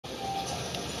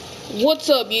What's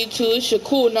up, YouTube? It's your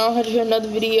cool 900 here, another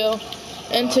video,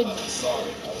 and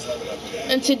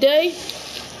today,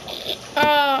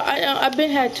 I've been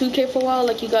had 2K for a while,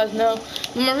 like you guys know.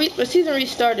 My season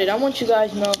restarted. I want you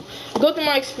guys to know, go through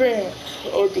my experience.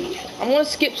 I'm gonna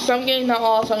skip some games, not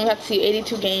all, so I'm gonna have to see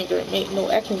 82 games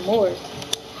or actually more.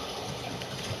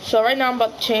 So right now I'm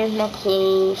about to change my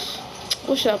clothes.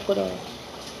 What should I put on?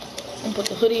 I'm gonna put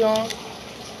the hoodie on,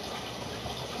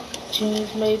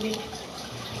 jeans maybe.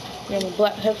 My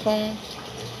black headphones.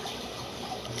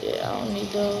 Yeah, I don't need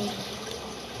those.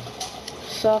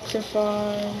 Socks are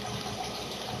fine.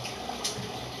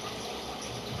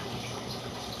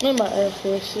 Maybe my Air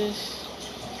Forces.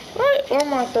 Right? Or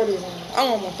my 31. I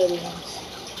want my 31s.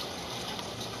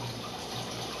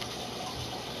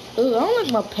 Ooh, I don't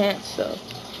like my pants though.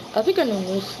 I think I need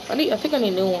new. I think I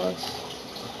need new ones.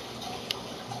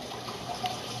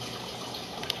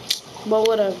 But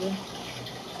whatever.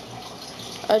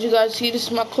 As you guys see, this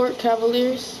is my court,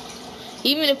 Cavaliers.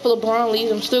 Even if LeBron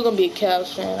leaves, I'm still gonna be a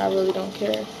Cavs fan. I really don't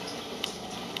care.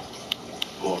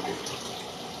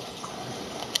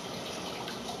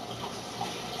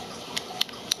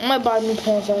 I might buy new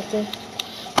pants after.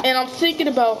 And I'm thinking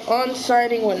about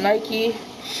unsigning with Nike.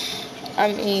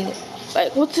 I mean,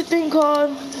 like, what's the thing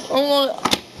called?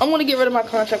 I'm gonna get rid of my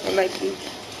contract with Nike.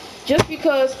 Just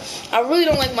because I really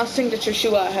don't like my signature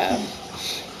shoe I have.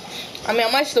 I mean,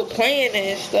 I might still play in it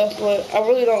and stuff, but I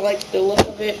really don't like the look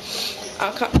of it.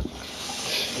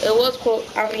 It was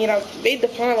supposed, I made the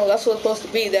final. That's what it's supposed to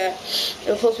be. That it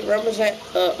was supposed to represent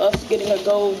us getting a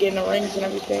gold, getting the rings and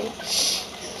everything.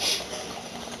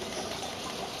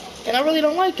 And I really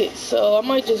don't like it, so I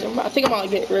think I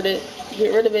might get rid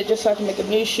of it just so I can make a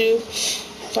new shoe.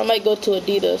 So I might go to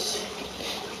Adidas.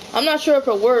 I'm not sure if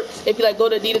it works. If you like go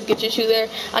to Adidas, get your shoe there.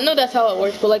 I know that's how it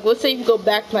works, but like, let's say you go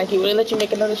back to Nike, will they let you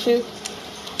make another shoe?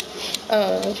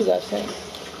 What you guys think?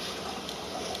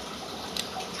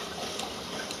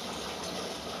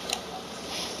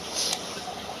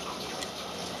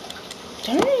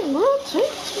 Dang, bro,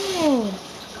 take too long.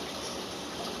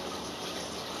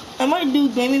 I might do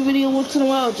gaming video once in a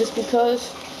while just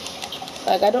because,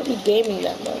 like, I don't do gaming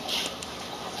that much.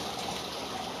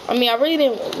 I mean, I really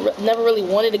never really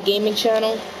wanted a gaming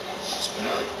channel.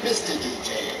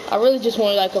 I really just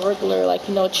wanted like a regular, like,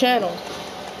 channel.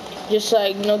 Just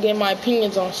like, get my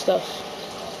opinions on stuff.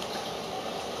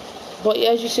 But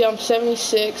yeah, as you see, I'm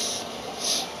 76.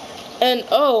 And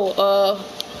I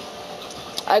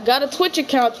got a Twitch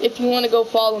account if you want to go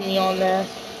follow me on there.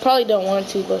 Probably don't want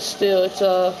to, but still, it's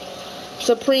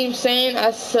Supreme Saiyan.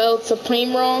 I spelled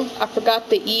Supreme wrong. I forgot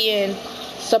the E in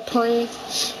Supreme.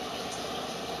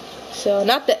 So,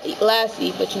 not the last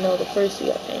E, but the first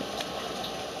E, I think.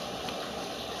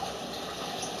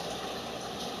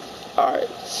 Alright,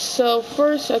 so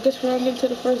first, I guess we're gonna get into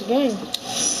the first game.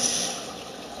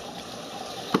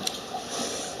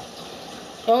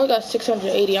 I only got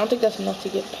 680. I don't think that's enough to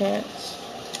get pants.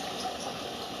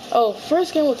 Oh,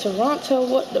 first game with Toronto.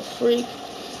 What the freak?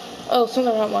 Oh,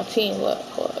 something about my team. What?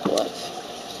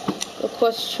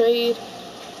 Request trade.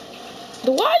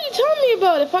 Why are you telling me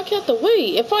about it if I can't have to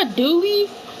wait? If I do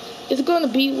leave, it's gonna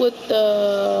be with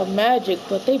the Magic,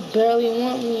 but they barely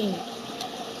want me.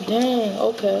 Dang,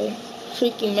 okay.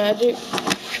 Freaking Magic.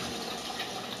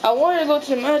 I wanted to go to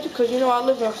the Magic because, I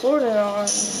live in Florida now.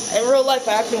 In real life,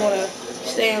 I actually want to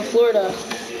stay in Florida.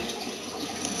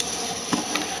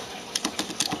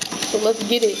 So let's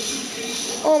get it.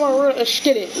 Oh my word, let's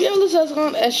get it. Yeah, this has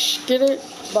gone Let's Get It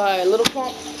by Little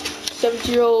Pump,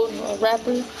 17-year-old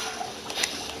rapper.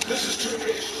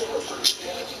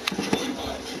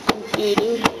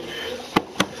 Dude.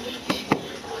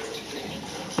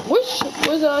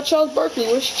 Where's Charles Barkley?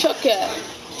 Where's Chuck at?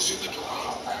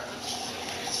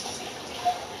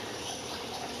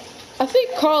 I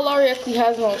think Carl Lowry actually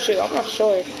has no shit. I'm not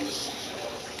sure.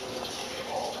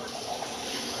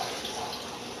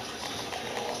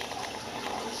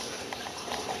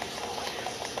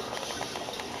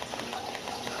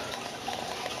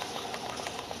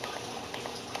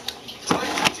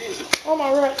 Oh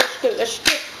my right, let's get it. Let's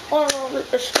get it. Oh my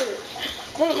right, let's get it.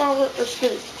 Oh my right, let's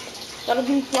get it. Gotta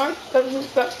be smart. Gotta be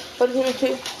fast. Gotta be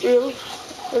real.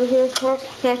 Gotta be smart.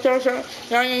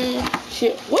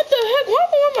 Shit. What the heck? Why am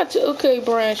I wearing my 2K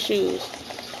brand shoes?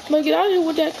 I'm gonna get out of here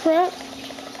with that crap.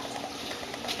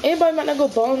 Anybody might not go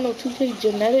balling no 2K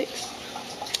genetics.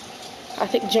 I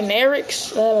think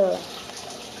generics.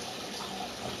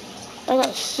 I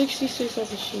got 66 of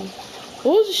the shoe.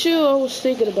 What was the shoe I was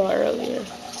thinking about earlier?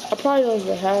 I probably don't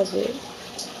even have it.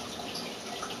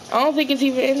 I don't think it's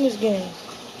even in this game.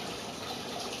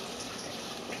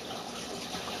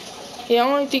 Yeah,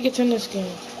 I don't think it's in this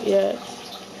game. Yeah.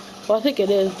 Well, I think it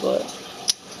is, but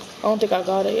I don't think I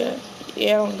got it yet.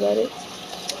 Yeah, I don't got it.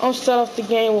 I'm gonna start off the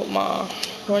game with my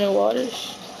running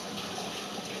waters.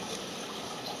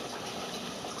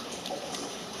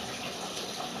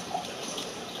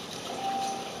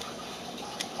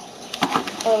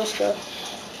 Oh, let's go.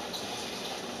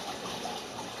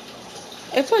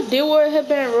 If I did wear a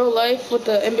headband in real life with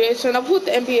the NBA sign, I put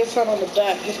the NBA sign on the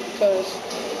back just because.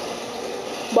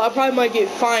 But I probably might get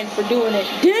fined for doing it.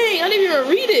 Dang, I didn't even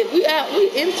read it. We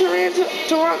in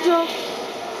Toronto.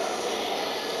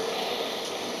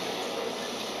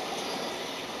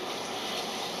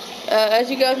 As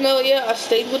you guys know, yeah, I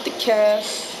stayed with the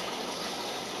Cavs.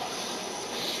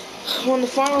 Won the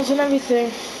finals and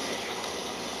everything.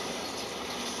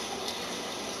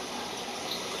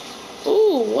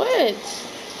 Ooh, what?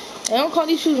 They don't call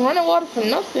these shoes running water for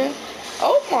nothing.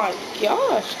 Oh my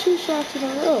gosh, 2 shots in a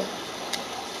row.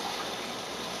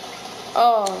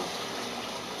 Oh.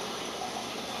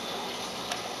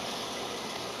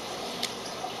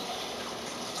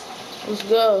 Let's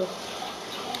go.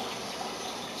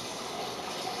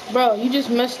 Bro, you just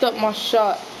messed up my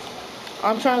shot.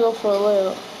 I'm trying to go for a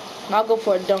layup. I'll go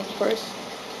for a dunk first.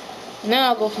 Now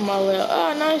I'll go for my layup.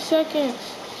 Ah, 9 seconds.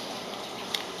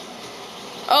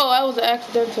 Oh, that was an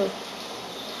accidental.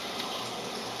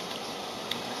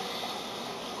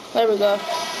 There we go.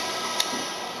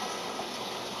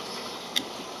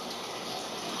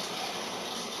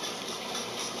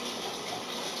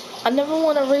 I never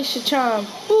want to waste your time.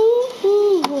 Ooh,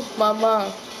 ooh, my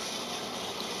mom.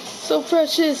 So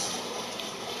precious.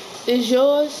 Is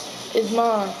yours, is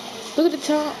mine. Look at the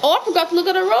time. Oh, I forgot to look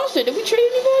at our roster. Did we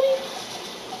trade anybody?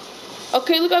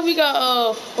 Okay, look like we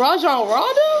got Rajon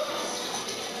Rondo.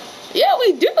 Yeah,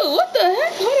 we do. What the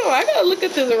heck? Hold on, I gotta look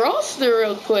at this roster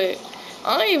real quick.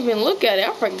 I didn't even look at it.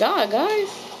 I forgot, guys.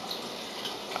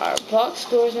 Our box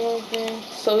scores and everything.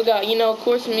 So we got, of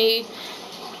course, me.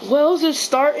 Wells is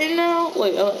starting now.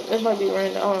 Wait, this might be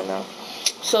random. I don't know.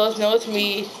 So it's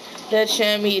me, Dead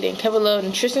Shammy, then Kevin Love,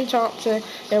 and Tristan Thompson,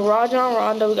 and Rajon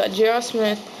Rondo. We got J.R.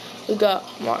 Smith. We got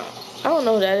I don't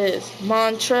know who that is.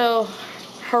 Montrezl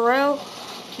Harrell.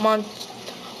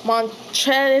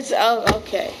 Montrezl. Oh,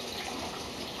 okay.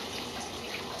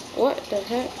 What the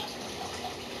heck?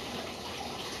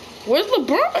 Where's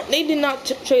LeBron? They did not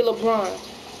trade LeBron.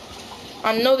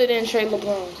 I know they didn't trade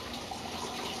LeBron.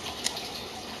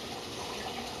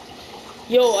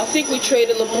 Yo, I think we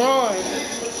traded LeBron.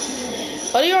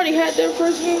 Oh, they already had their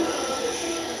first game?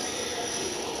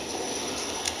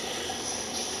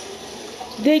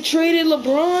 They traded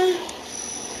LeBron?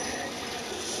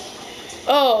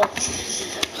 Oh.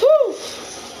 Whew.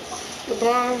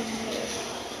 LeBron.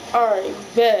 Alright,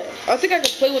 bet. I think I can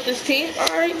play with this team.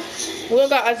 Alright. We don't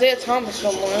got Isaiah Thomas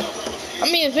no more.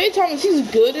 I mean, Isaiah Thomas, he's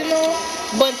good and all,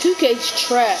 but 2K's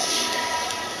trash.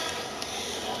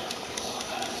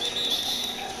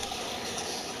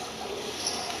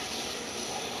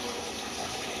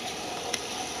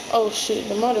 Oh shit,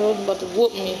 the mother was about to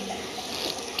whoop me.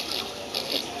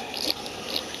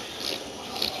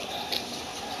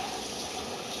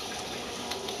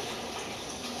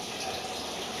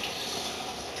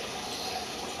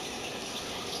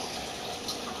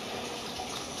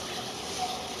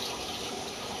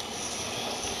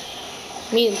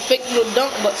 Me and fake little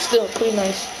dunk, but still pretty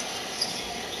nice.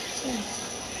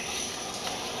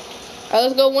 Alright,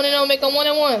 let's go 1-0, make them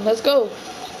 1-1. Let's go.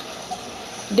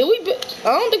 Did we? I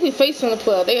don't think we faced them in the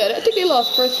playoff. I think they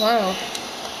lost first round.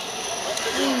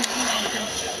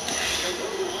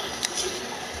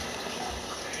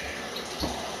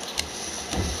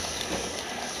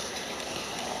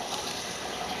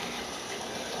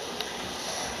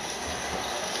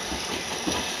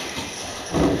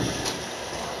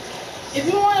 If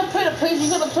you want to play the place, you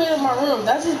gotta play it in my room.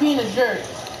 That's just being a jerk.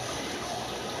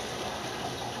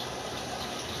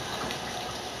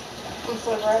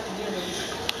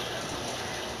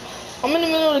 I'm in the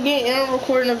middle of the game and I'm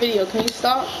recording a video. Can you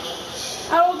stop?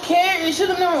 I don't care. You should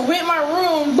have never went in my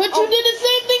room. But you did the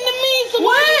same thing to me. So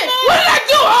what did I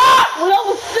do? When I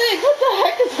was sick. What the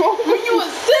heck is wrong with you? When you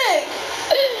was sick.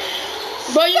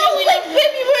 Bro, you know we like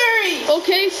February.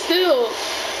 Okay, still.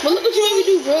 But look what you made me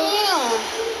do, bro.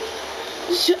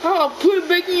 I'll put it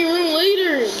back in your room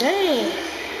later. Dang.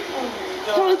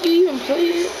 How like you even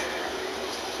played it?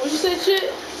 What you say,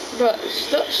 shit? Bro,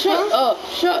 shut up.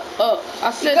 Shut up.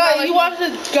 I said you watched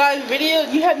this guy's video,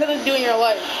 you had nothing to do in your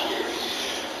life.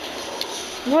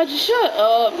 Why'd you shut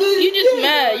up? You just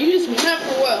mad. You just mad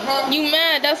for what, huh? You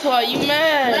mad, that's why. You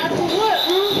mad. Mad for what,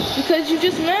 huh? Because you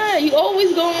just mad. You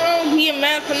always go around being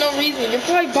mad for no reason. You're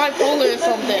probably bipolar or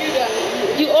something.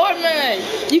 You are mad.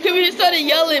 You could be just started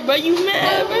yelling, bro. You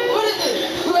mad, bro. What is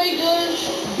it? Play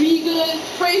be good.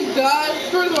 Praise God.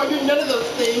 First of all, do none of those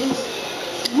things.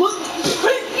 Look,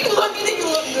 you look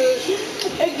good.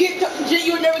 And Jit,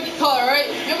 you would never get caught, right?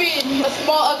 You're being a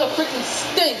small other freaking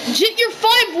stink. Jit, you're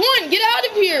 5'1". Get out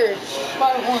of here.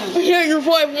 5'1". Yeah, you're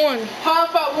 5'1". How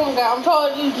I'm 5'1", guy? I'm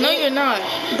taller than you, Jit. No, you're not.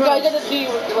 Bro, I gotta do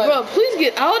your life. Bro, please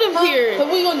get out of here. So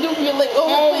what you gonna do for your life?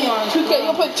 Oh my 2K. God.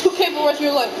 You're gonna play 2K for the rest of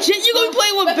your life. Jit, you're gonna be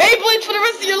playing with Beyblades for the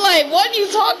rest of your life. What are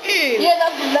you talking? Yeah,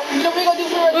 you know what you're gonna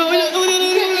do for the rest of your life?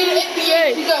 You can't be in the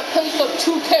NBA. You gotta play some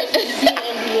 2K to be in the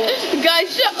NBA.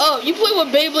 Guys, shut up. You play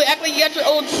with Beyblade, act like you got your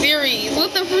own series.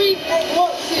 What the freak?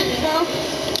 What series, huh?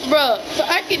 Bruh, so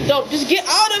acting dope. Just get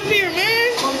out of here,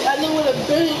 man. I knew what a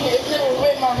building if they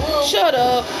were in my room. Shut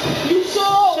up. You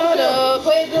saw. Shut up.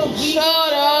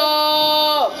 Shut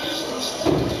up.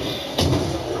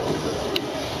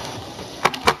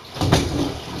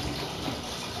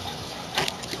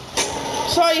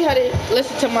 Sorry you had to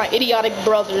listen to my idiotic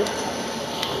brother.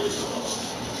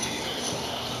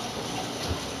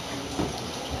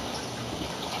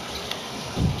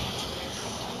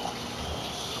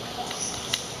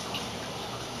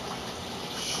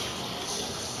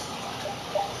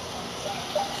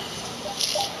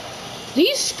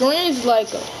 These screens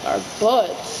like are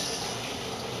butts.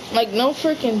 Like no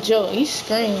freaking joke. These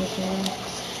screens, man.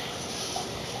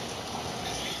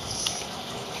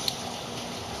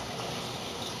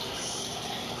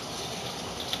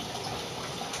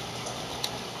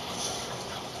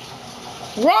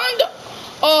 Rondo.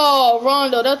 Oh,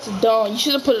 Rondo, that's dumb. You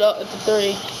should have put it up at the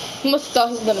 3. He must have thought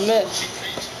he was gonna miss.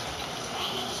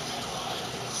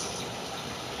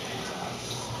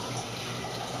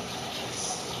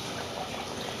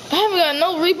 I haven't got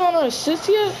no rebound or assist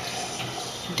yet.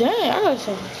 Dang, I got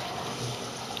something.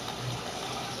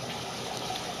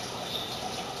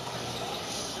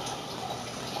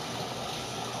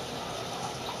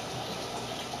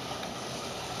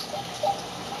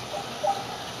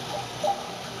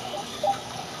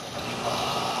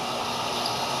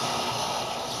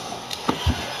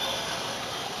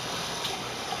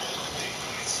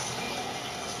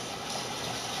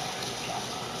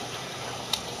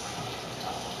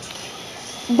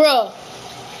 Bruh,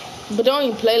 but don't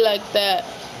even play like that.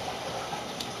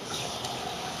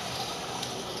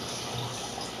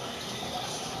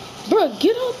 Bruh,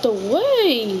 get out the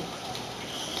way.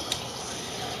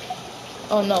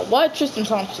 Oh no, why Tristan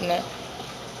Thompson that?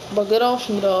 But get off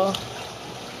me though.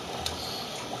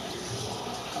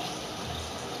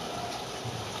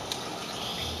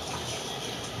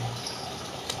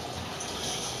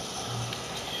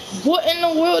 What in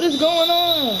the world is going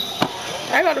on?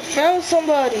 I gotta find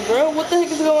somebody, bro. What the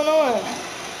heck is going on?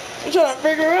 I'm trying to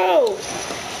figure out.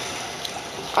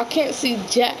 I can't see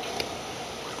Jack.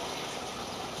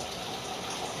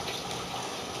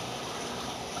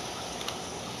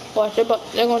 Watch, they're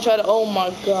gonna try to. Oh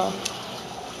my god.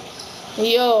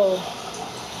 Yo.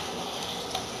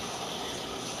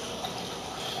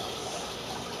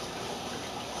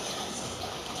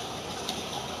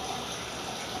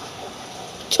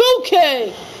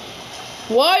 $2K.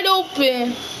 Wide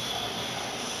open.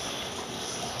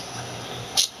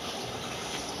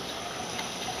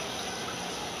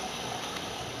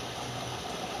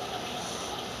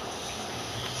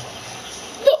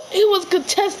 It was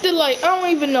contested like I don't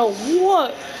even know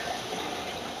what.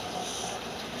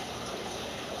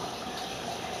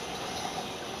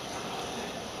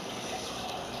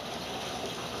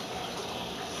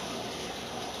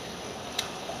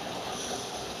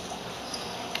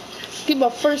 Get my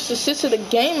first assist of the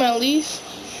game at least.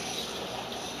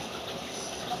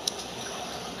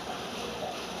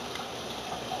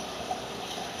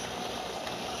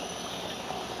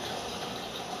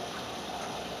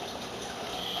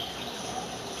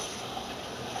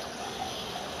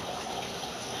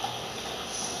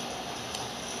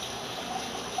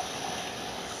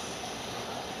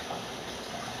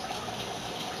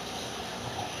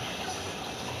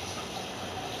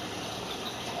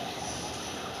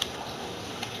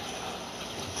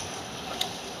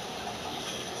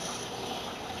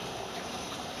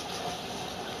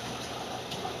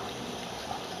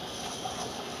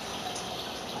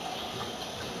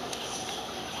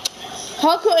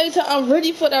 How come anytime I'm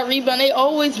ready for that rebound, they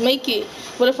always make it,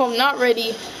 but if I'm not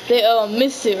ready, they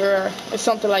miss it or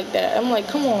something like that. I'm like,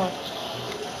 come on.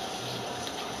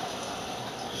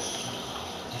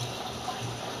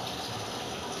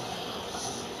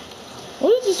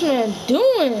 What is this man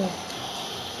doing?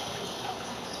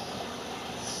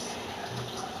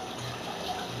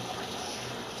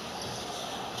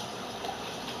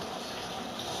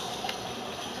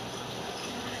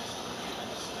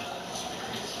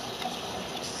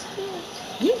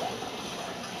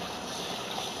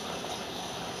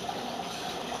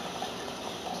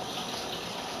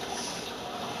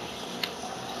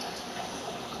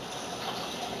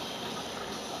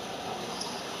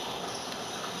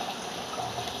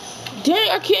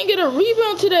 Dang, I can't get a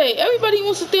rebound today. Everybody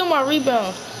wants to steal my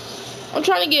rebound. I'm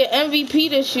trying to get MVP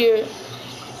this year.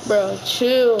 Bro,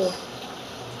 chill.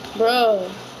 Bro.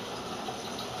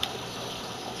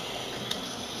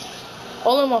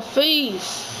 All in my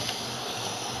face.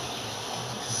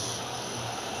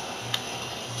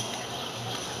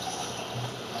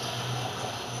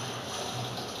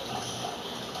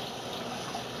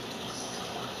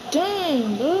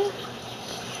 Dang, bro.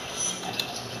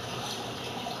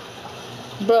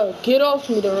 Bro, get off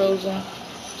me, DeRozan.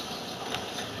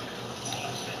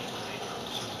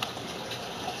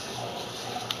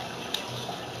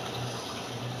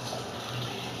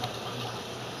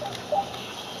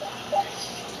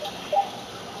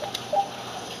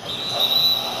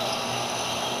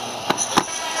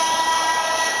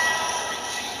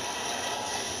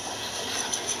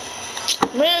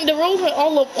 Man, DeRozan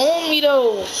all up on me,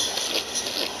 though.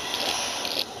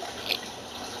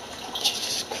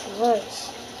 Jesus Christ.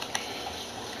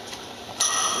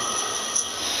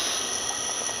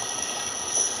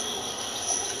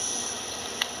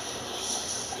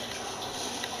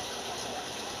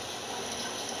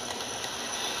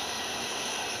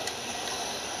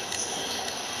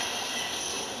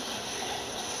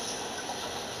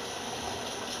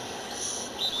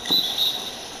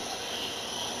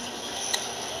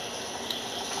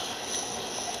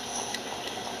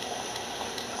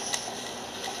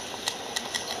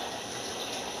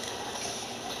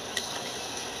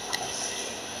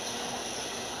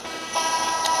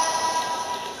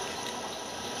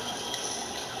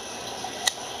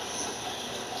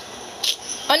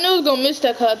 I knew I was gonna miss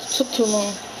that because it took too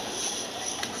long.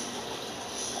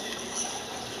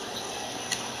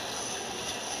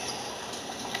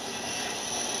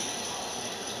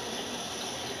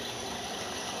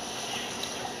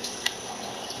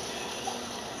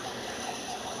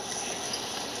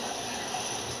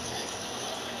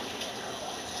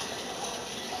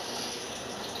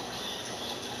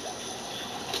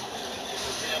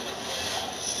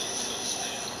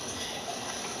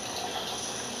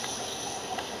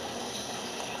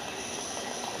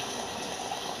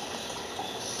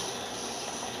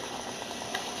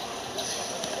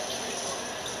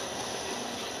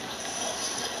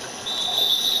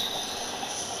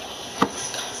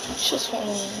 Just one.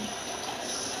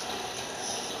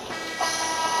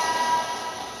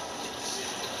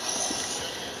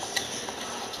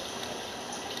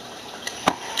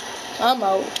 I'm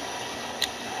out.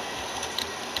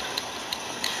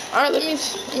 Alright, let me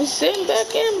sit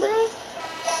back in, bro.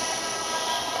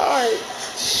 Alright.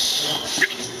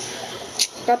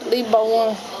 Got to lead by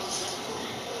one.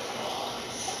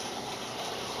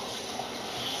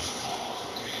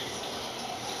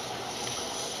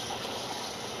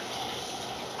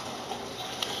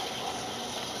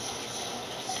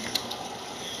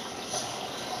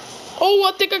 Oh,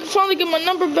 I think I can finally get my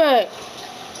number back.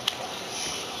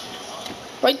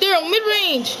 Right there, I'm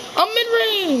mid-range. I'm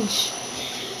mid-range.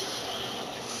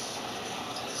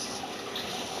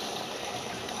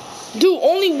 Dude,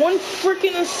 only one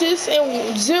freaking assist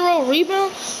and 0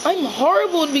 rebound? I'm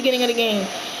horrible at the beginning of the game.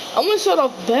 I'm gonna start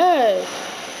off bad.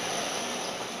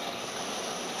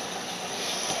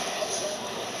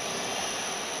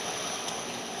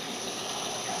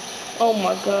 Oh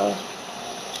my god.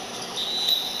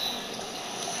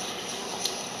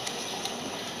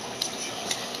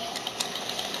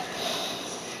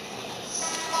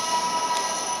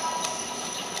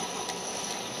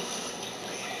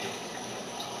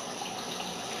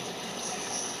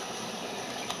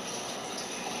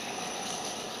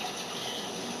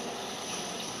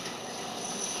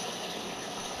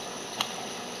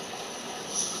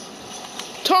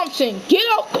 Thompson, get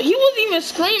out. He wasn't even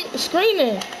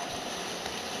screening.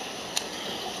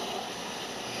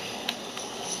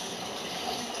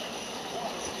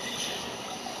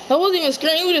 I wasn't even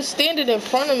screening. He was just standing in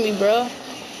front of me, bro.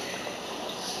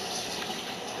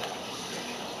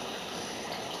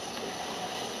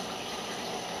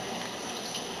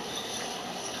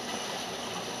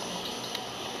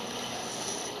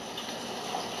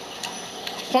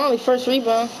 Finally, first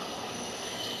rebound.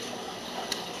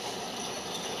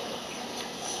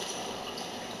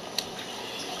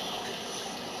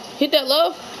 Hit that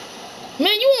love.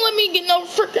 Man, you won't let me get no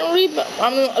freaking rebound. I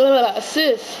mean,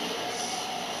 assist.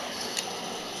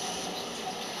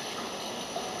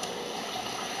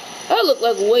 That looked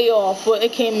like way off, but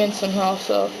it came in somehow,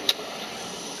 so.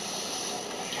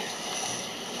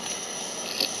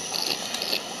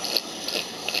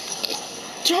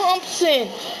 Thompson,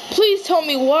 please tell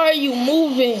me, why are you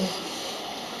moving?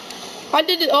 I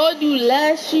did it all you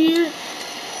last year.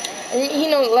 And,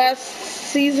 you know, last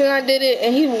season I did it,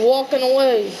 and he's walking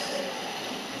away.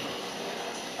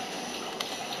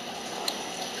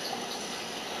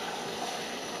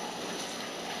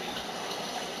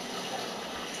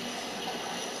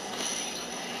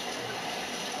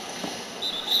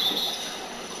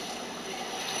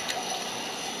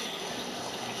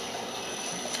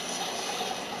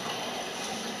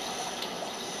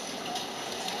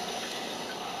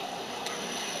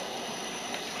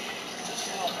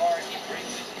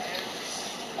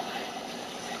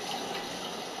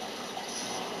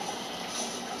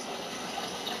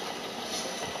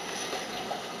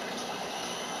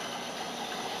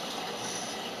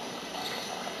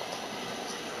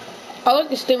 I like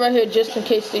to stay right here just in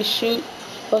case they shoot.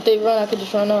 But if they run, I could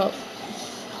just run up.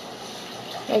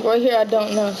 Like right here, I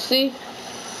don't know. See?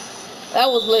 That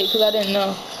was late because I didn't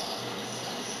know.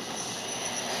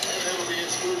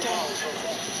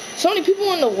 So many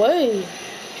people in the way.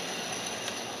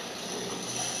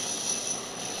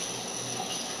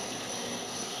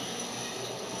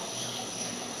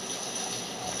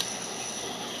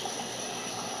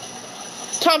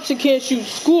 Thompson can't shoot.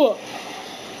 Score.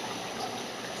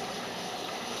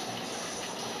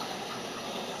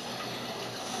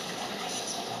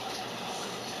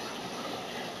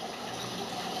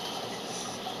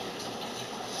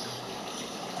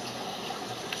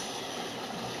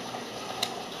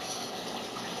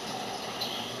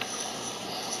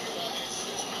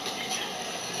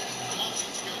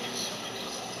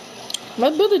 My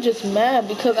brother just mad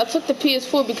because I took the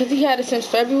PS4 because he had it since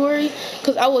February.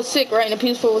 Because I was sick, right? And the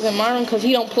PS4 was in my room because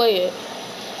he don't play it.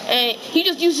 And he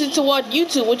just uses it to watch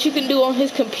YouTube, which you can do on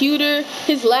his computer,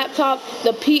 his laptop,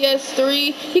 the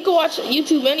PS3. He can watch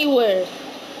YouTube anywhere.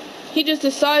 He just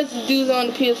decides to do it on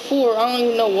the PS4. I don't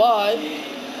even know why.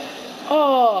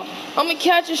 Oh, I'm a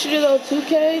catch and shooter though,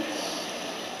 2K.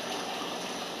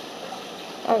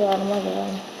 I got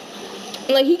him.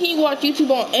 Like, he can watch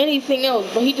YouTube on anything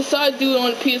else, but he decided to do it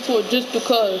on the PS4 just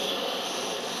because.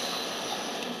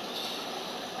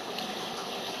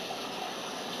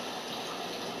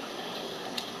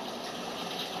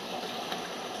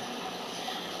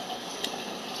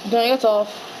 Dang, that's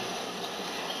off.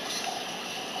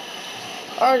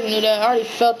 I already knew that. I already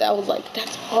felt that. I was like,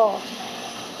 that's off.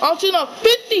 I'm shooting a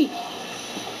 50!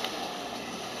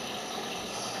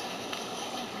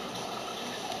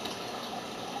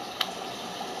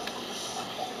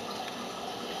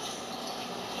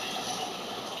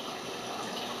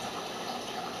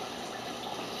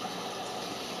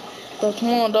 Bro, come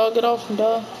on, dog. Get off him,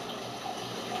 dog.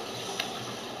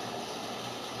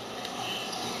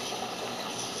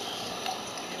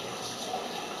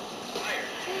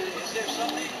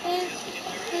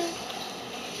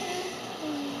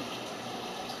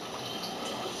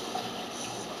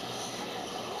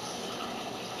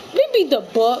 We beat the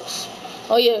Bucks.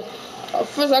 Oh, yeah.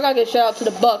 First, I gotta get a shout out to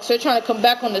the Bucks. They're trying to come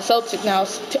back on the Celtics now.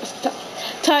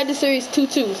 Tied the series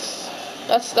 2-2.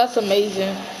 That's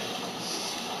amazing.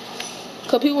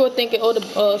 Cause people were thinking, oh, the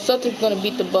Celtics gonna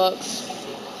beat the Bucks.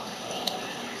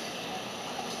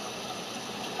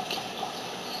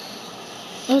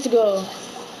 Let's go.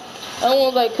 And one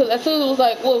was like, cause as soon as it was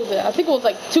like, what was it? I think it was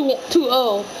like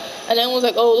 2-0, and then it was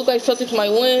like, oh, it looks like Celtics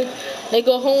might win. They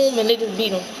go home and they just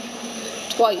beat them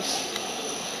twice.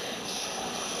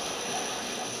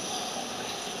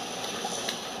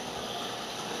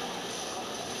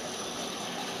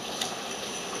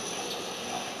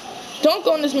 Dunk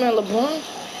on this man, LeBron.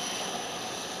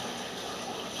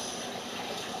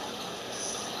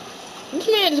 This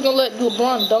man is gonna let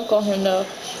LeBron dunk on him though.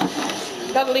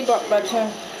 Gotta leave up by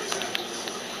 10.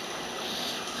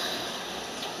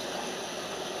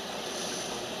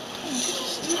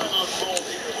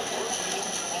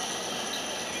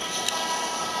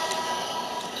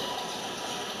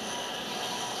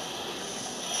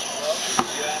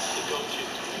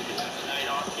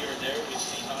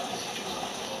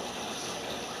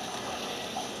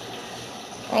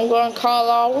 I'm going Kyle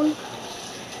Lowry.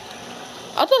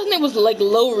 I thought his name was like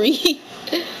Lowry.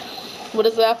 But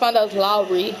it's like I found out it was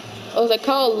Lowry. I was like,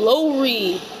 Kyle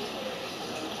Lowry.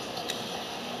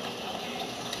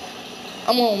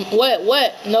 I'm on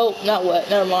wet. Nope, not wet.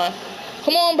 Never mind.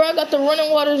 Come on, bro. I got the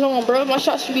running waters on, bro. My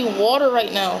shot should be water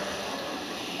right now.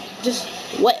 Just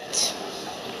wet.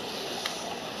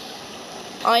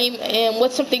 And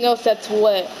what's something else that's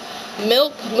wet?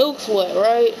 Milk? Milk's wet,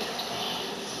 right?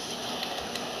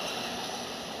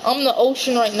 I'm the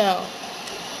ocean right now.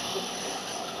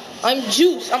 I'm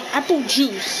juice. I'm apple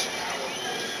juice.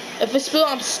 If it spill,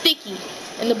 I'm sticky.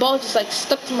 And the ball's just like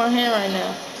stuck to my hand right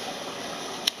now.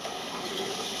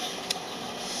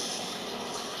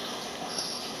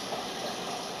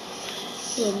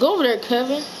 Yeah, go over there,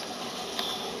 Kevin.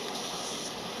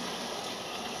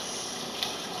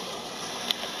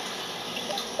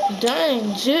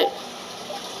 Dang, Jit.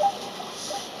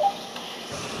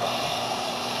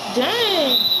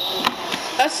 Dang.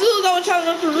 As soon as I was trying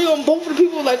to run the real on both of the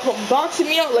people like boxing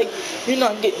me out, like, you're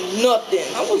not getting nothing.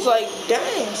 I was like,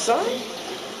 dang, son.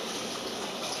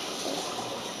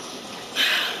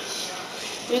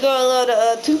 We got a lot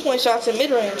of 2-point shots in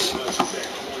mid-range.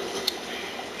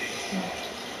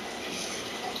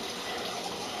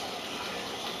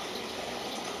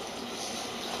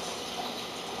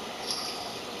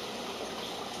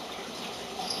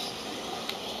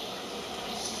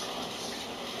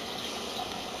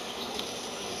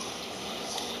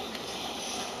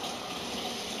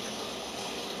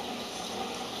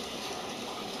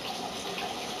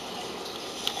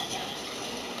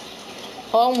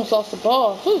 Oh, I almost lost the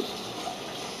ball. Whew.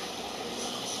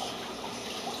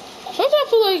 Sometimes I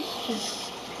feel like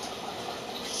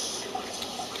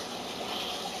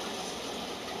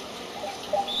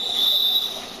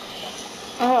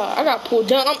I got pulled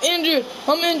down. I'm injured.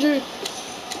 I'm injured.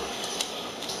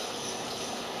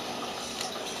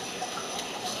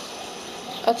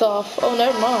 That's off. Oh,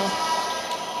 never mind.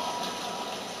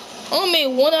 I only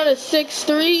made 1 out of 6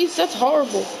 threes. That's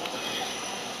horrible.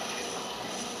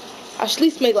 I should at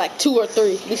least made like 2 or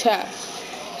 3. At least half.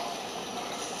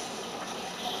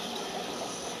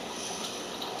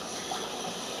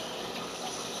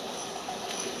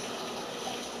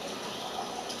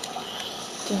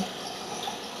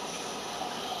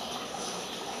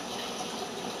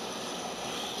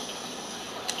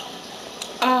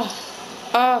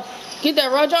 Get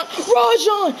that, Rajon.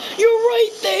 Rajon, you're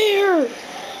right there.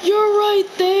 You're right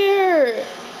there.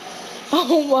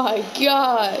 Oh my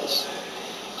gosh.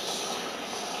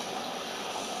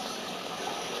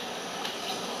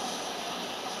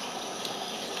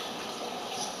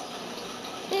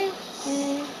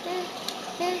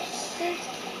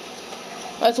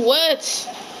 That's wet.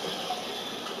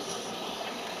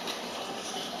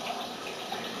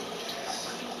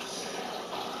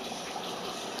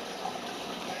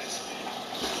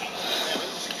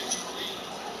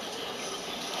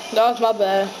 That was my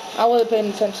bad. I wasn't paying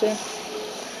attention.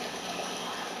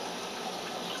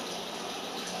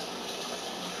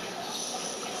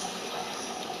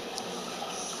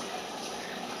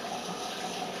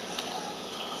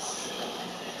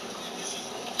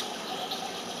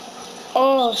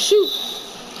 Oh, shoot.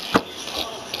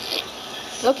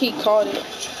 Lucky he caught it.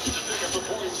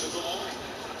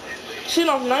 Shooting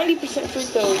off 90% free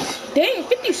throws. Dang,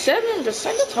 57%?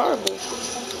 That's horrible.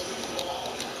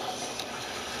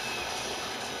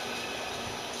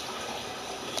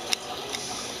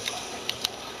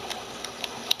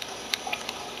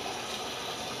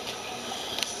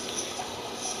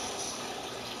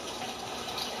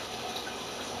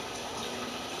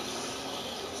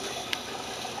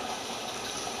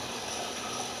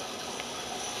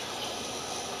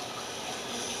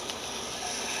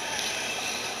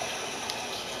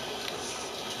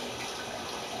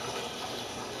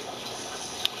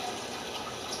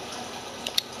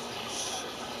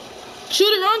 Shoot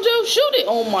it, Ronjo. Shoot it.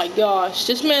 Oh my gosh.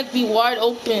 This man's be wide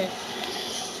open.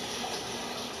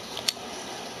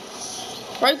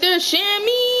 Right there, Shammy.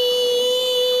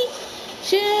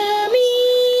 Shammy.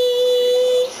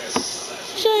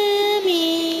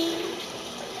 Shammy.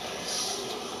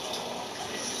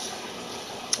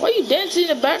 Why are you dancing in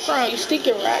the background, you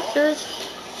stinking raptor?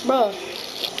 Bro,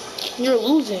 you're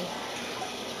losing.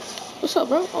 What's up,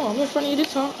 bro? Oh, I'm in front of you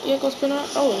this time. You ain't gonna spin around?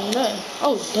 Oh, man.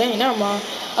 Oh, dang, never mind.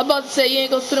 I'm about to say you ain't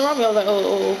gonna spin around me. I was like,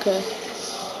 oh, okay.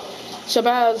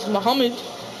 Shabazz Muhammad.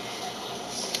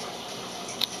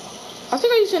 I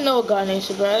think I used to know a guy named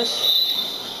Shabazz.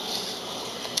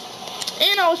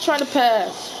 And I was trying to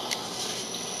pass.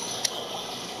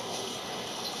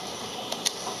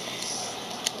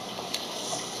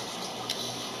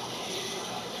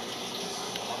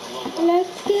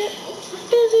 Let's get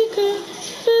physical,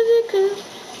 physical,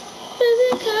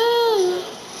 physical.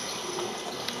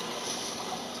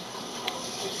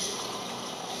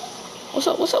 What's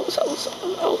up, what's up, what's up, what's up?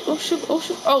 Oh, shoot, oh,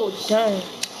 shoot. Oh, dang.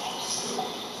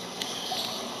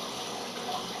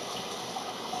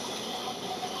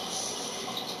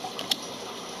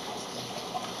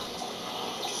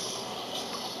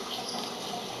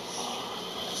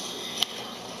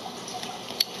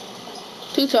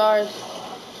 Too tired.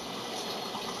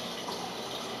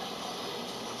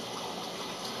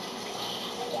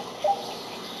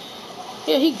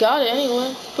 Yeah, he got it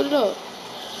anyway. Put it up.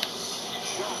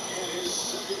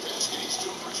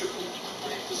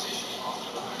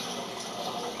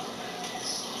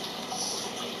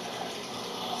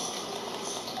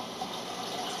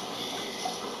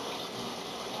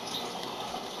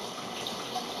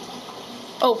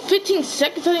 Oh, 15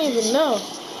 seconds? I didn't even know.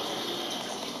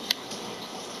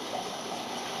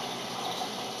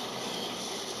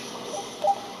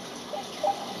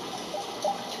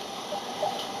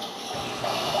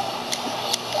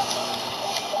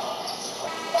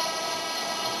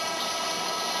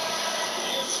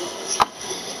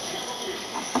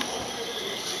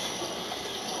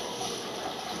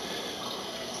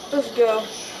 Let's go.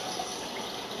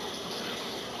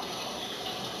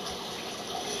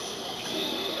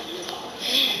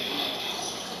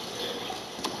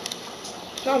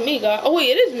 Not me, guy. Oh, wait,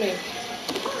 it is me.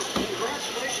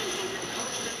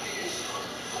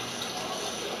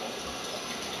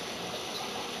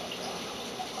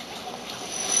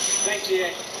 Thanks, EA.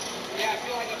 Yeah, I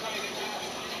feel like I'm having a good time.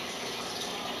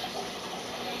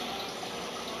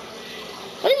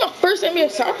 I need my first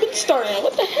NBA soccer starting.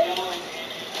 What the heck?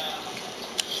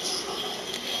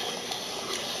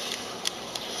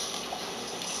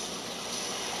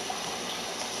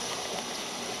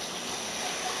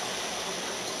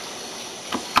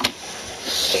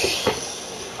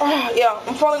 Yeah,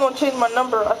 I'm finally gonna change my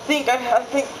number. I think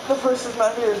the person's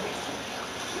not here.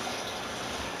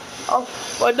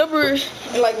 My number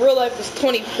in like real life is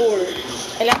 24,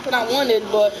 and that's what I wanted,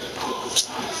 but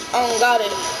I don't got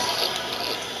it.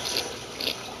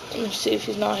 Let me see if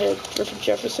he's not here. Griffin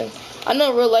Jefferson. I know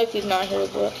in real life he's not here,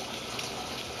 but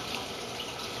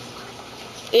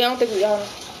yeah, I don't think we got him.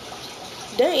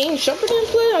 Dang, Ian Shumpert didn't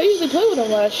play? I usually play with him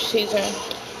last season.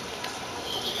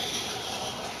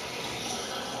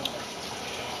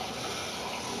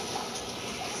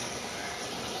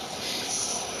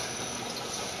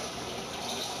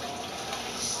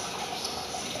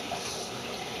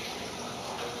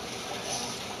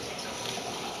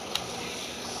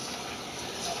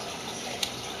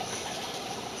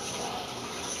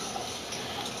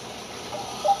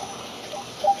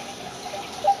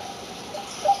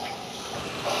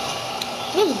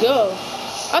 Let's go.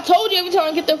 I told you every time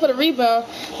I get there for the rebound,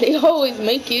 they always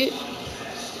make it.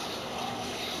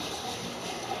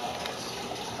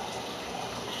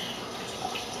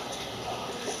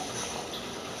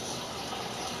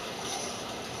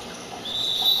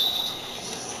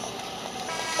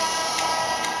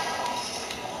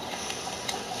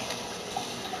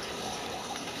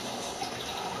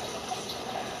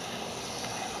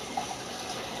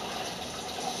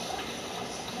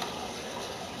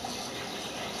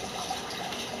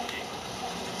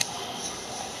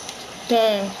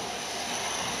 Dang.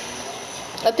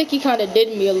 I think he kind of did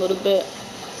me a little bit.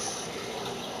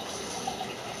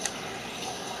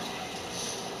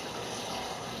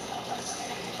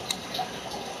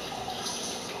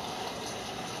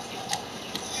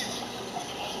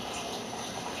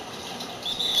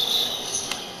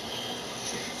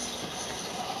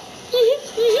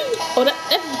 Oh, that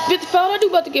bitch fouled out. I do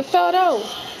about to get fouled out.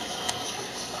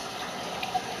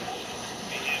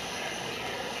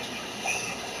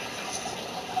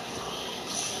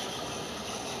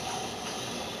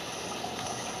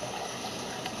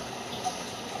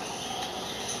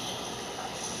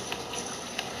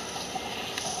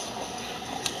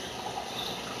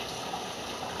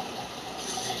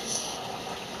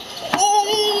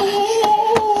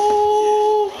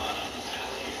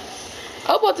 I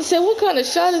was about to say, what kind of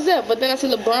shot is that? But then I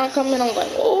see LeBron come in. I'm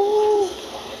like, oh.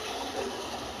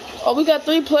 Oh, we got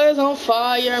 3 players on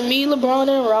fire. Me, LeBron,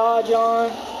 and Rajon.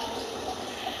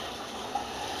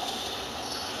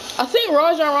 I think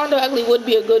Rajon Rondo actually would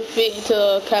be a good fit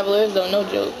to Cavaliers, though. No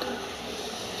joke.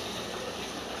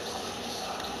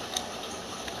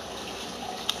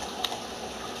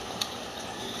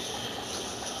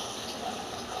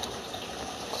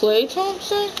 Klay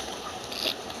Thompson?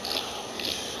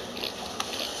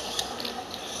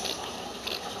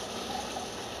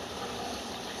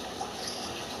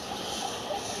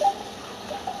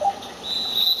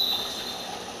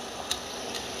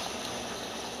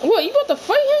 What, you about to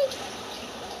fight him?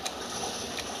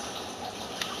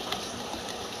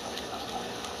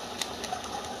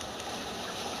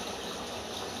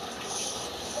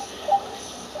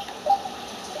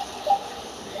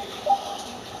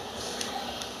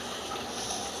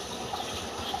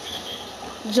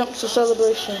 Jumps to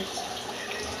celebration.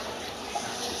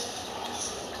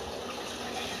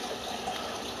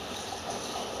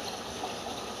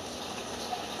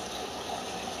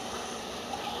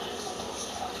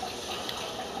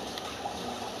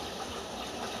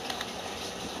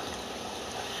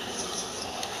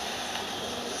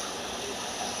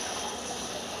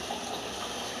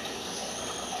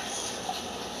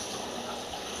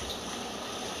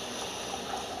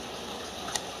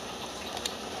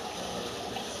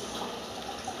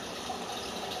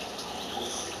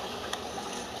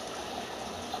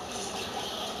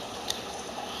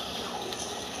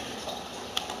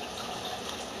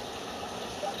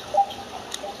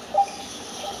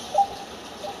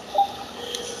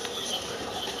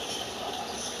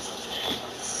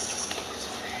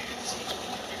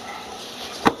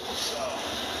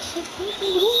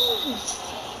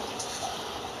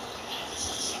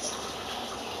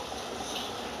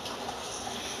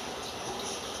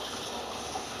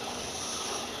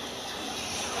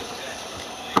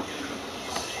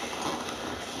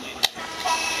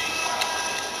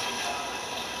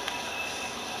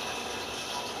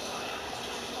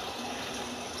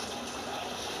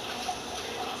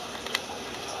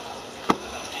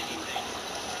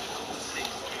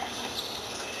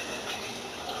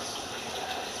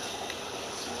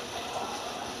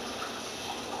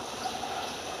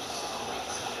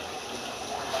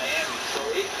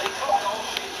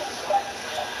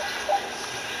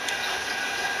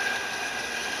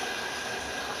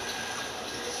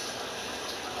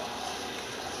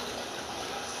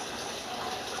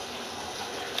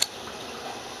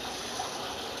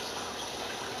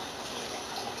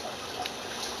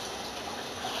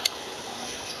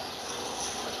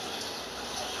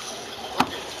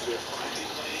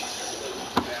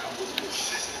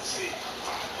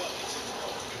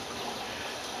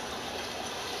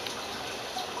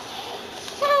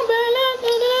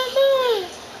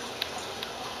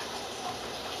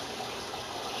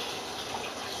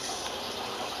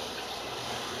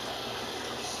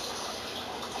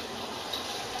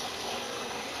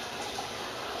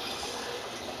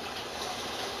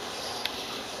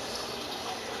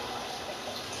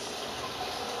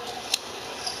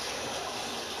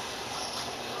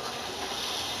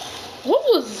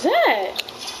 was that?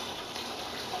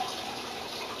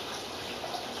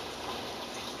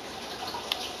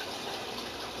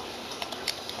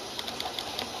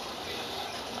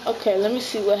 Okay, let me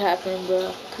see what happened,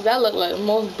 bro. Cause that looked like the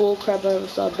most bull crap I ever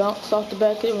saw. Bounce off the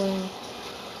back of the room.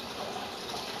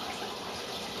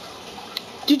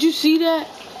 Did you see that?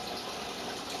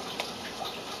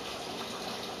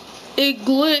 It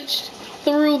glitched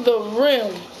through the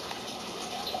rim.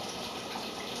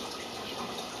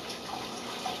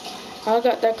 I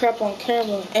got that crap on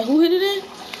camera. And who hit it in?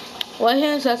 White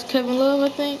hands, that's Kevin Love, I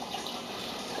think.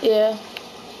 Yeah.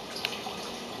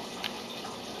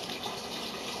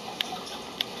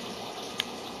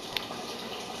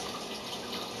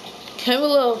 Kevin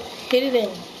Love hit it in.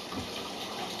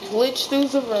 Glitched through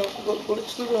the rim.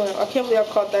 Glitched through the rim. I can't believe I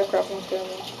caught that crap on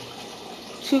camera.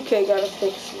 2K gotta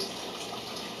fix it.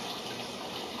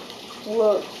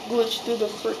 Look, glitched through the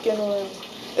freaking rim.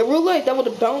 It real like that would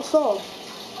have bounced off.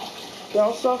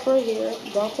 Bounced off right here.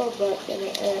 Bounced off back in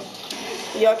the air.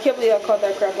 Yeah, I can't believe I caught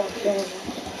that crap on camera.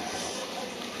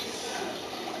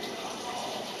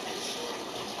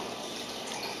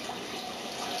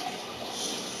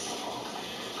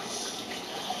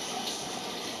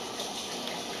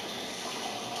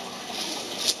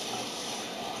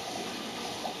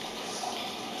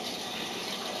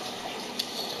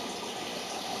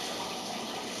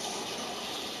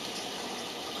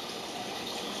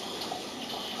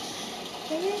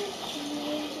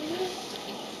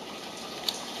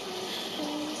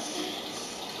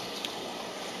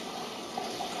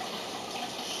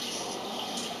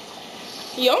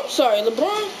 Yo, I'm sorry,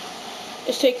 LeBron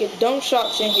is taking dumb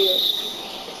shots in here.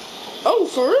 Oh,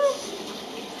 for real?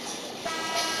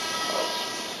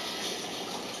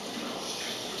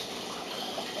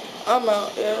 I'm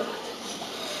out, yeah.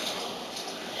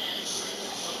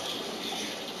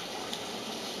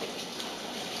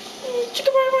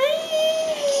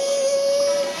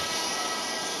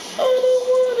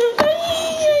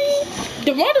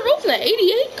 DeMar DeRozan at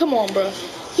 88? Come on, bro.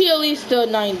 He at least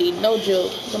 90. No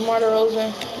joke. DeMar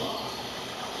DeRozan.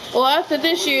 Well, after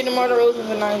this year, DeMar DeRozan's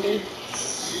a 90.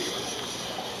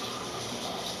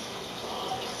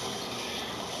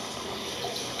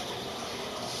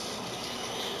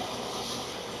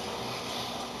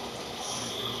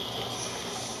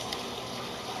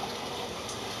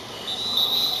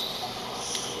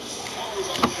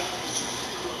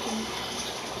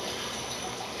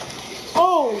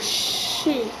 Oh,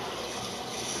 shoot.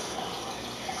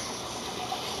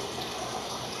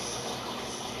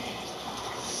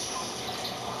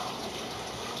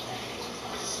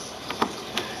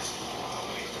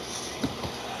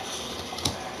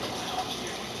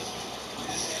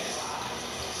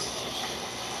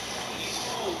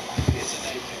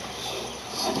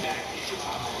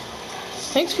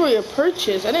 Thanks for your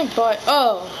purchase. I didn't buy.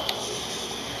 Oh.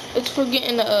 It's for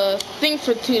getting a thing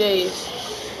for 2 days.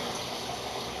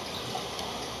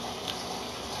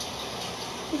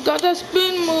 Got that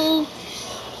spin move.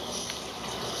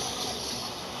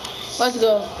 Let's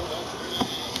go.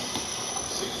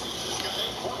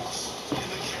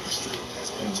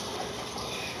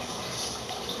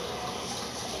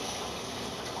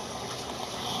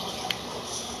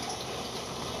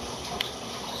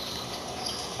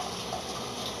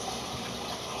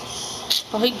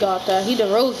 Oh, he got that. He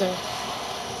DeRozan.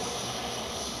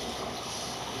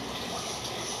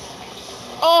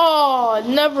 Oh,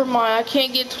 never mind. I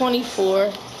can't get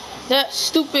 24. That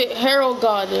stupid Harold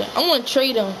got it. I'm gonna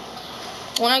trade him.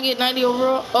 When I get 90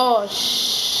 overall. Oh,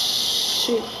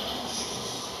 shit.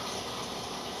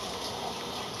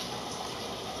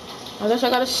 I guess I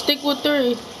gotta stick with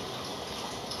 3.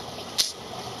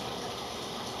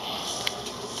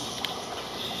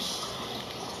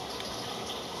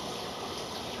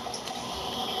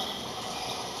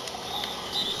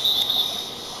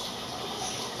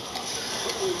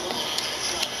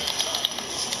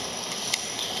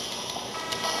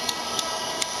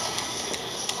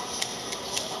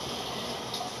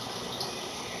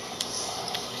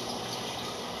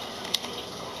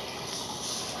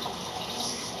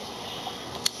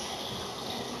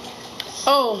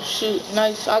 Oh, shoot.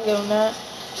 Nice. I'll give him that.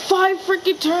 5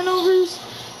 freaking turnovers?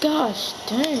 Gosh,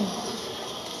 dang.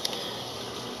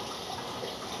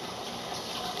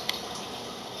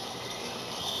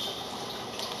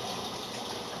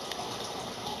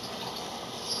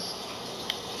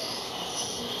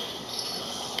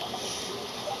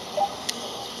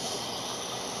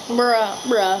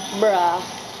 Bruh.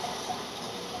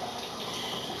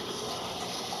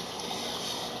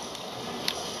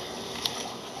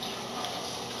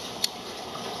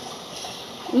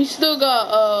 We still got,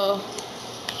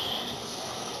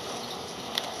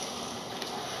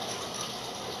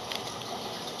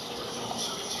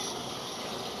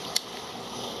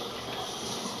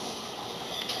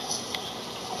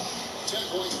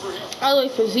 I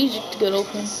wait for Zijic to get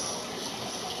open.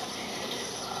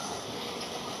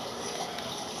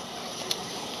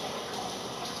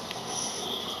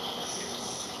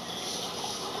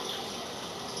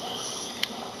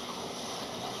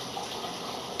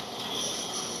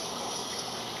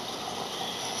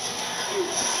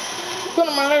 Put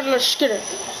him on, let's get it.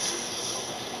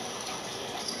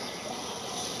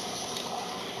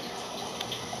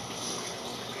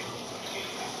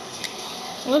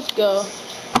 Let's go.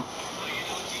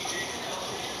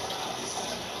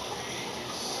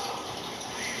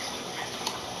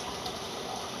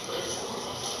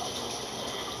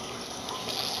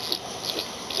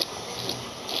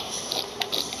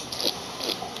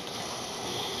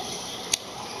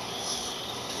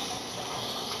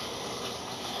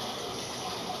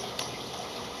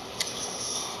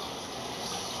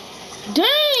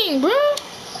 Dang, bro.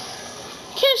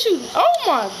 Can't shoot. Oh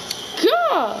my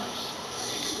god.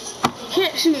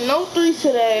 Can't shoot no threes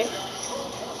today.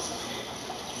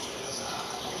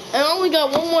 And I only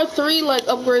got one more three, like,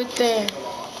 upgrade thing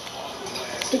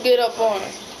to get up on.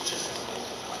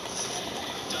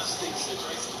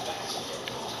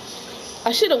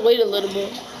 I should have waited a little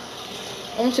bit.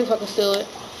 I'm gonna see if I can steal it.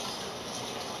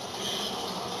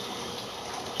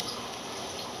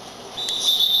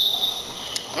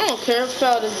 I don't care if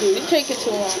foul this dude. You take it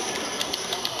too long.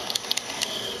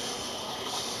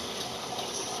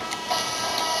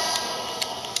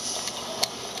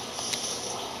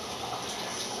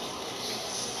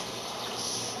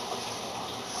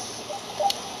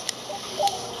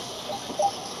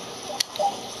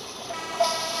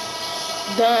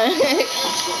 Done.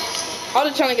 I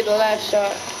was trying to get the last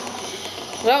shot.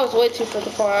 That was way too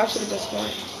far. I should have just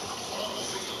went.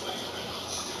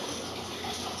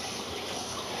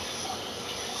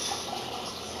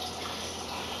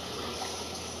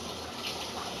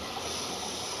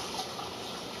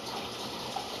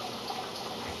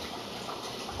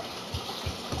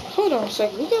 Hold on a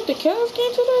second. We got the Cavs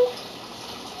game today?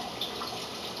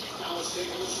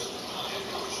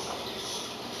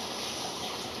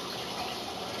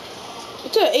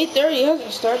 It's at 8:30. It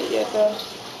hasn't started yet, though.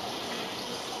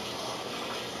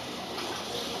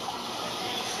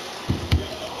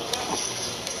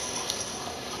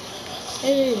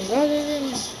 Hey,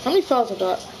 how many fouls I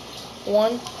got?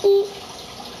 One. Ooh.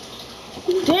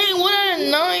 Dang, 1 out of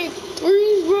 9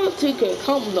 threes, bro. TK,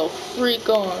 come the freak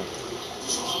on.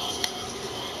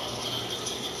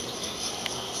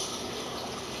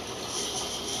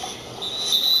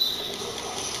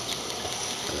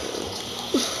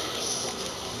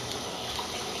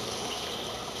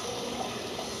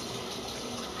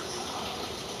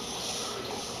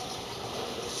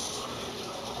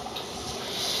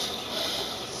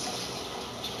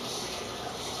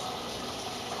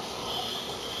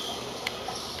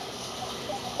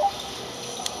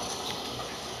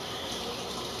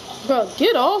 Bro,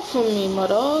 get off of me, my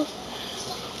dog.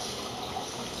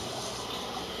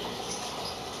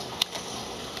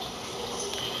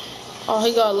 Oh,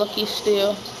 he got a lucky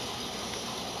steal.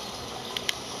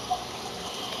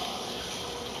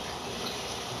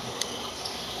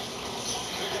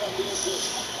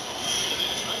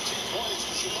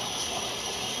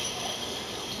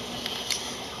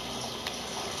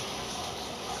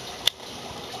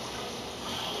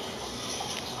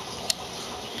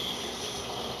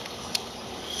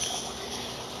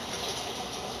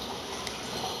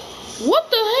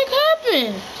 What the heck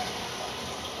happened?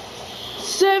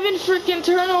 7 freaking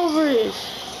turnovers.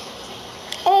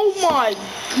 Oh my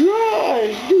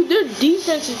god. Dude, their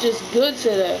defense is just good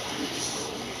today.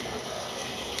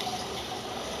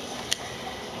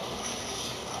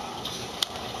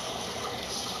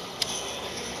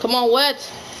 Come on,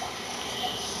 Wet.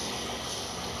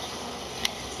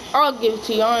 I'll give it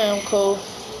to you. I am cold.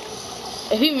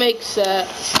 If he makes that,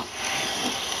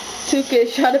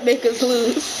 2K try to make us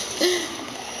lose.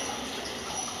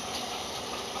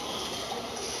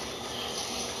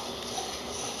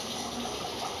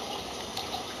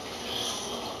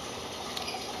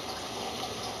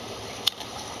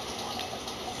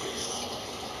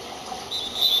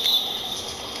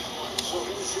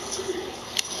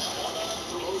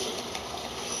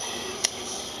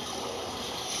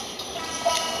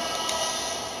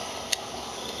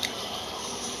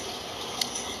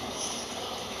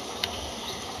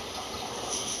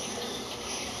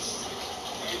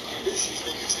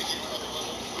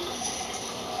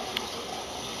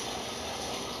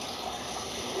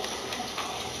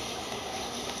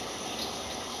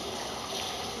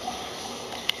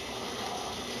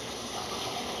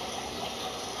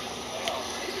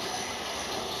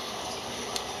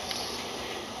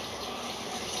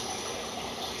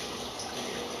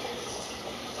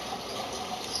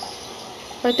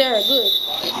 Right there, good.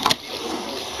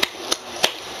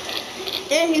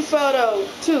 And he fouled out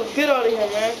too. Get out of here,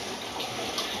 man.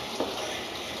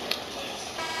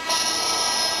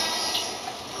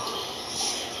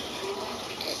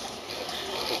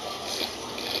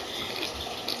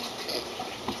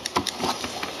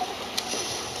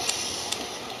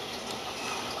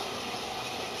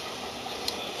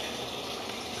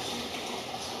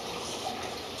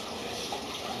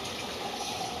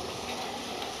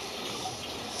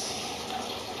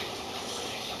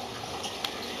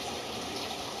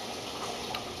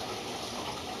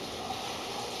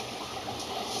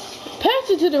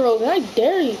 Pass it to the Rosen. I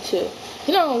dare you to.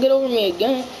 You're not gonna get over me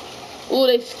again. Ooh,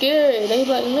 they scared. They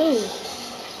like, no.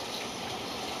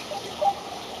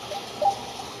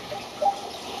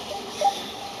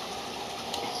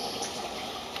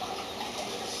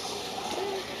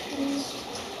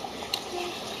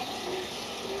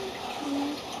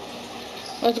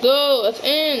 Let's go. Let's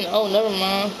in. Oh, never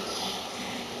mind.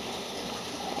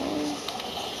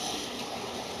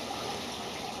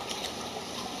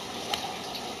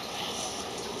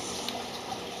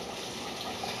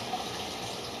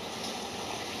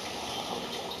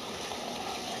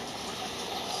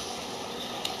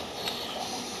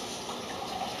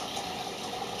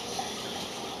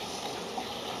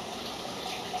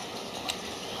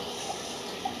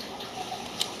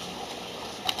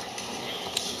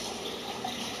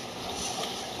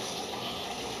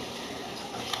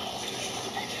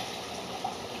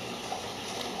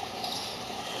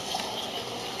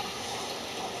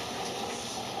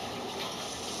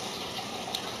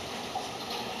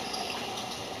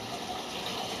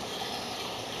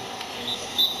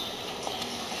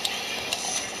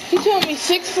 He told me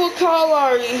 6 foot Kyle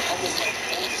Lowry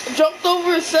jumped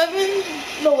over a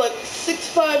 7, no, like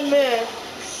 6'5" man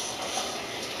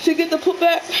to get the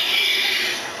putback.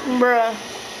 Bruh.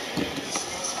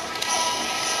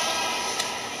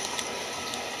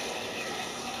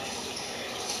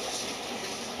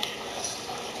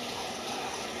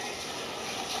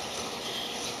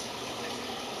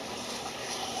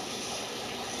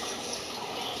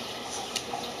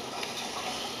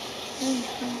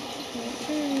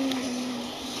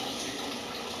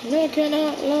 No, I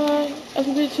cannot lie. I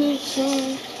can be too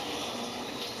strong.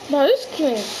 No, this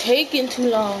is taking too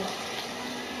long.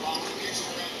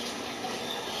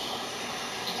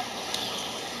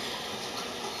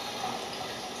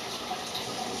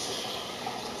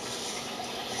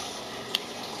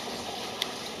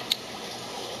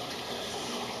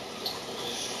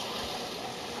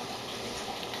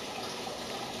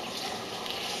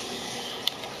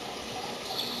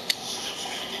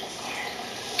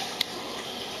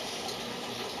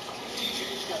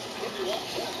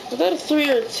 Was that a 3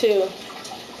 or a 2?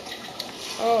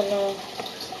 I don't know.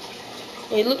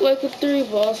 It looked like a 3,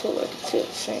 but also like a 2 at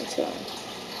the same time.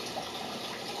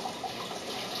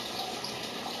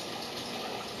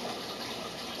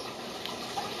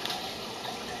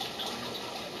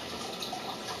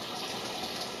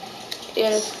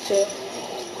 Yeah, it's a 2.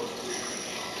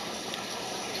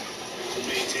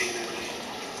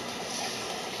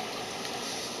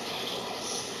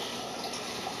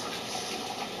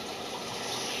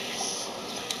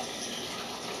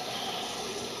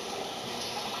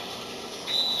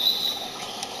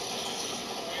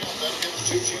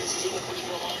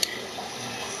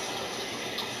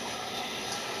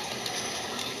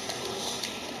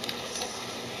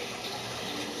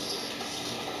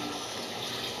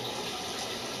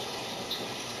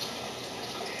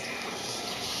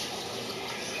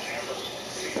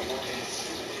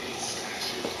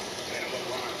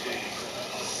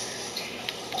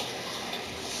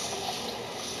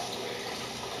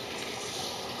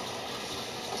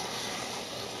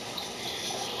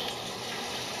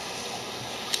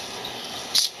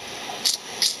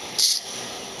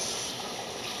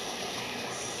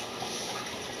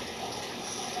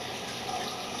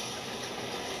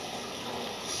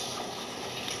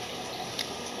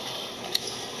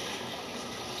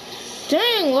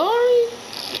 Dang, Laurie.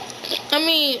 I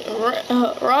mean,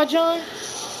 Rajon.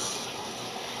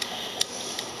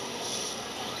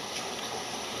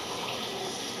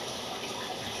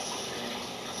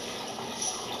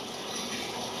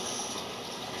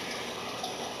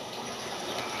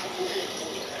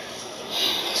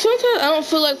 Sometimes I don't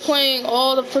feel like playing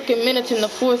all the freaking minutes in the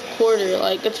 4th quarter.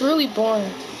 Like, it's really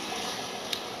boring.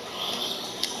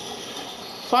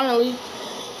 Finally.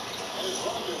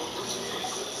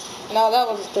 No, that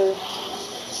was a 3.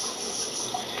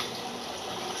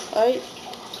 Right?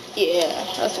 Yeah,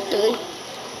 that's a 3.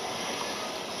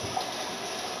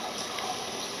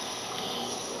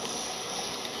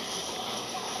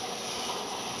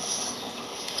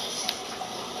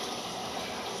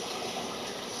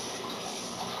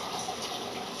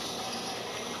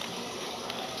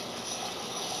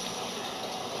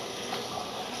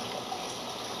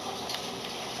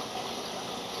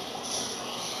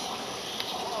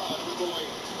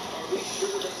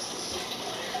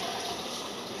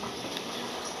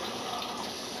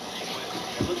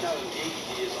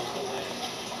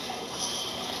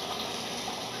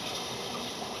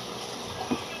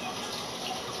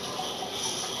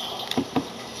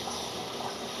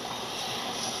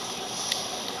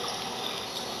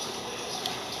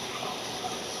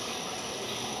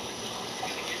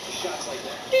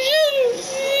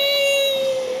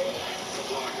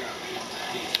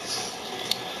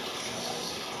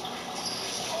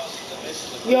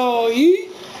 Yo, yeet.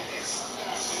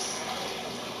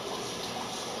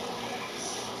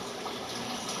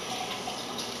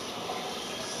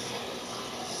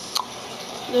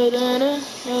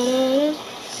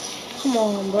 Come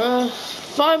on, bro.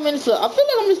 5 minutes left. I feel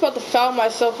like I'm just about to foul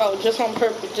myself out just on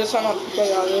purpose, just so I don't have to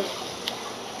play all this.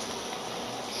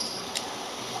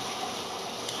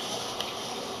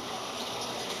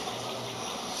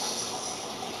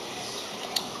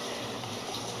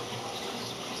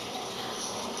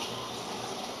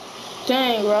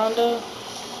 Dang, Rhonda.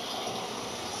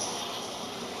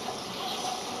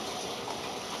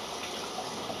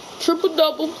 Triple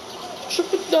double.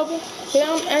 Triple double. Yeah,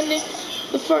 I'm ending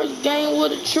the first game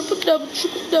with a triple double.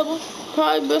 Triple double.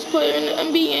 Probably best player in the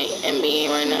NBA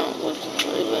right now. What's the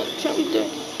champion?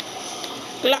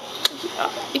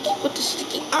 With the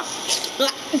sticky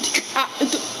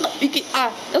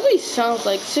that's what he sounds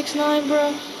like. 6'9",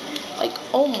 bro. Like,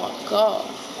 oh my god.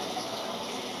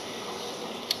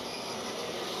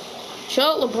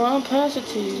 Shut LeBron, pass it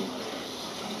to you.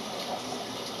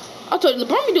 I told you,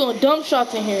 LeBron be doing dumb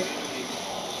shots in here.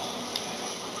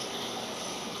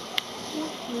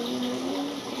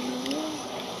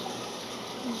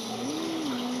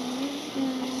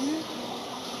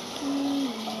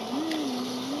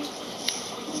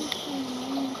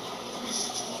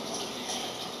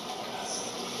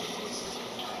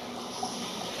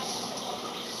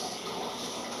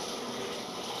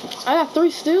 I got 3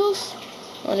 steals.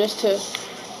 Oh, there's 2.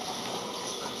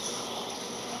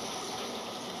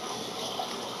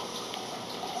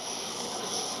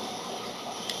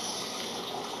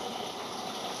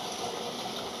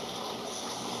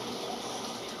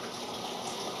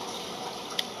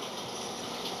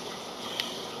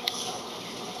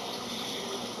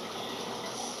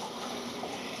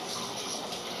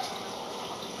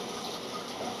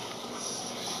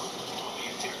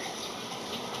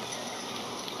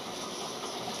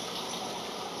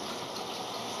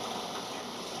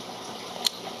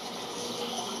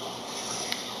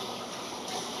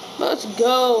 Let's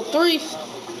go. 3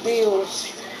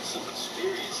 steals.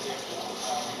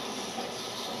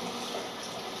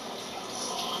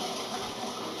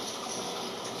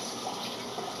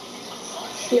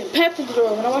 Yeah, pass it to the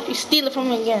road, and I want you to steal it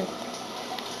from him again.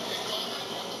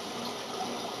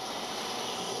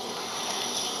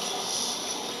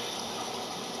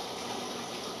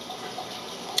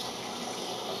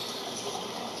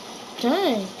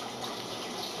 Dang.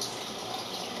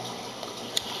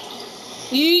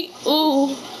 Yeet.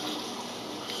 Ooh.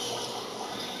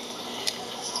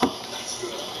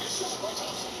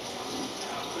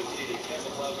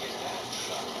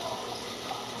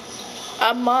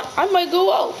 I might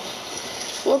go out.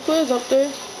 4 players up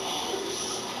there.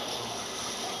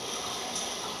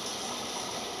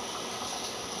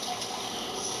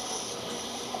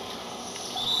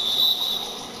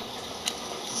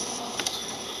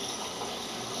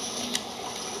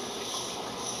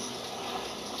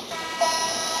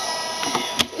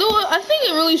 You know what? I think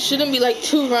it really shouldn't be like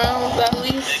 2 rounds at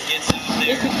least.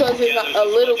 Just because there's a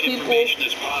little people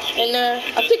in there.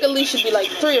 I think at least should be like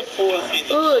 3 or 4.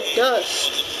 Ugh,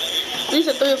 dust. At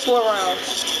least 3 or 4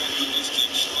 rounds.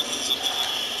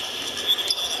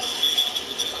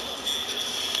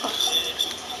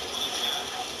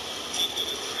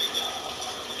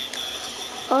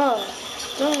 Oh,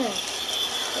 dang.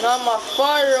 Not my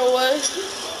fire away.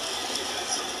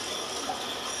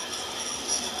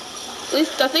 At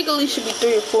least, I think at least should be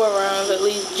 3 or 4 rounds at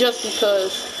least, just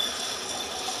because.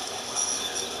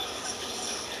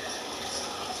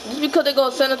 Just because they're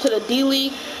going to send them to the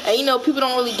D-League. And you know, people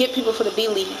don't really get people for the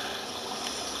D-League.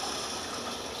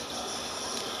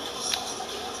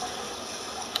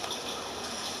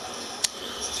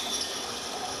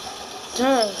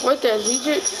 Dang, right there,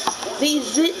 Z-Sick.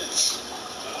 Z-Sick.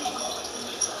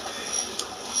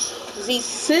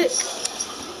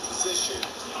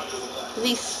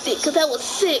 Z-Sick, because that was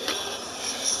sick.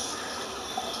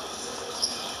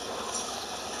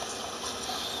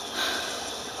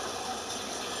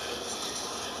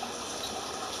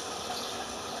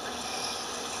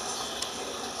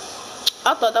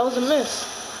 I thought that was a miss.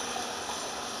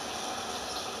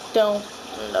 Don't.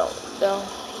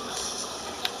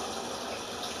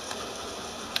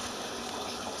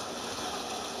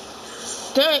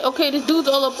 Dang, okay, this dude's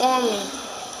all up on me.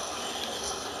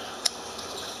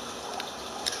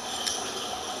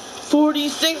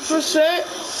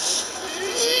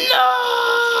 46%?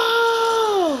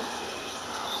 No!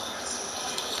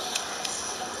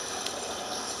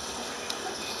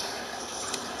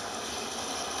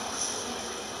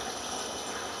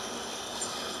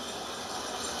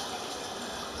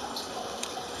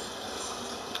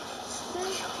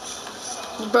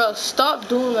 Bro, stop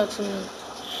doing that to me.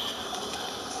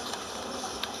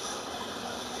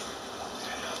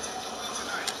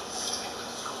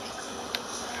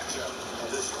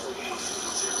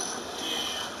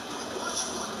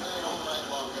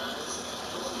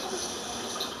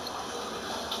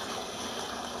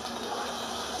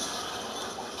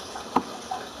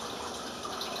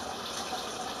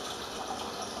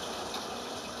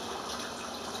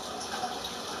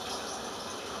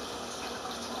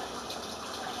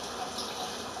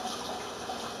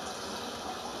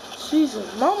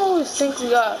 Jesus, Mom always thinks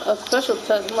we got a special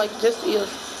test. I'm like, this is.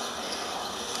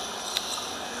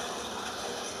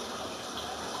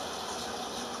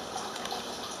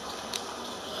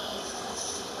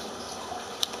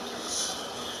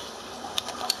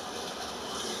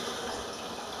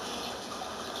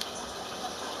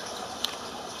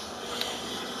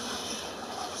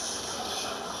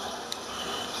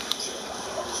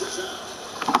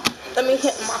 Let me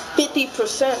hit my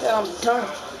 50% and I'm done.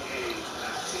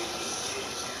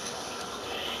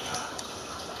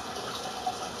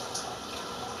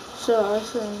 So I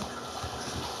think.